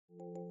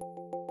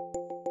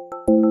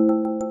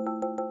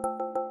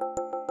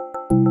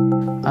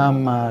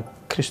I'm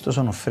Christos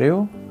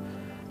Onofriou.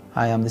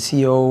 I am the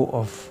CEO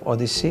of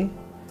Odyssey.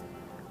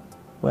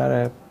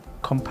 We're a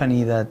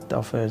company that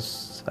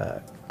offers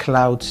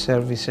cloud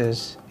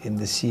services in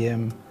the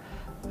CM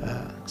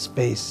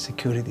space,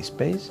 security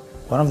space.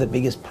 One of the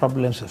biggest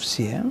problems of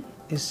CM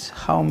is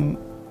how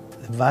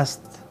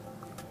vast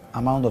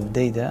amount of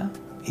data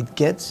it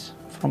gets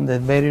from the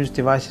various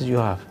devices you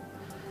have.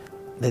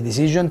 The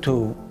decision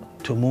to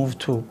move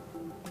to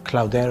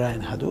Cloudera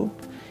and Hadoop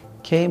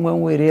came when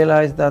we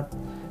realized that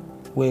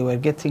we were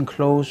getting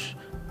close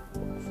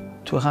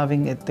to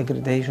having a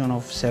degradation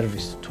of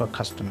service to our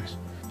customers.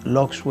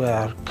 Logs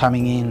were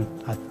coming in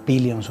at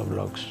billions of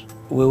logs.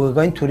 We were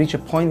going to reach a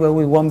point where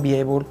we won't be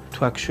able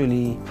to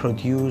actually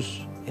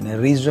produce in a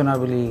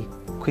reasonably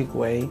quick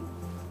way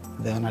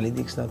the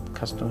analytics that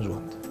customers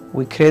want.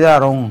 We created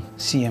our own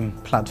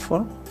CM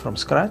platform from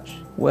scratch,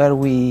 where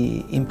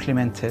we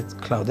implemented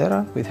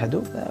Cloudera with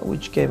Hadoop,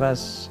 which gave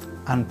us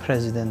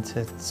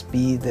unprecedented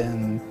speed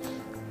and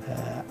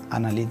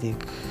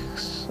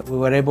analytics. We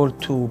were able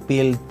to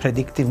build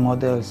predictive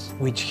models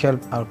which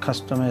help our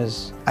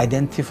customers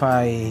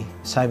identify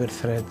cyber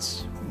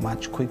threats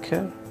much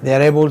quicker. They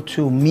are able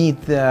to meet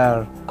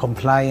their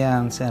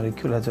compliance and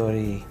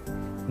regulatory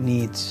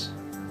needs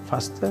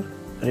faster.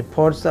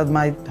 Reports that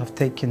might have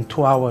taken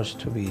 2 hours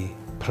to be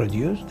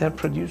produced, they're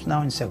produced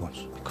now in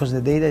seconds because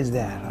the data is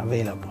there,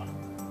 available,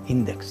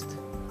 indexed.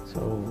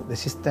 So the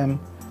system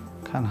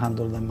can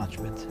handle them much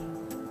better.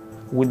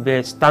 With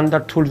the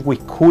standard tools, we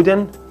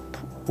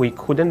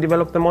couldn't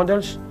develop the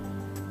models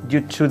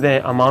due to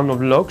the amount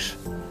of logs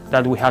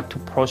that we had to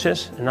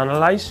process and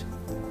analyze.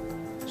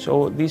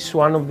 So this is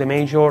one of the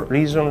major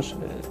reasons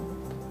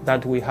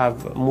that we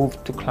have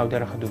moved to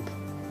Cloudera Hadoop.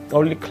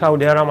 Only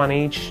Cloudera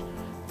managed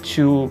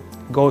to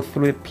go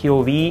through the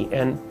POV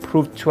and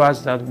prove to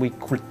us that we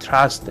could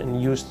trust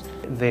and use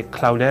the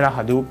Cloudera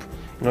Hadoop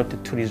in order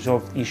to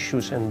resolve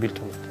issues and build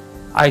on it.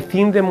 I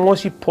think the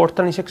most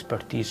important is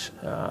expertise.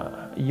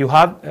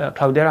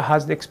 Cloudera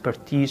has the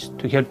expertise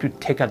to help you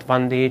take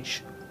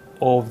advantage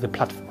of the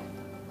platform.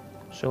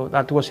 So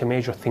that was a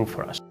major thing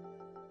for us.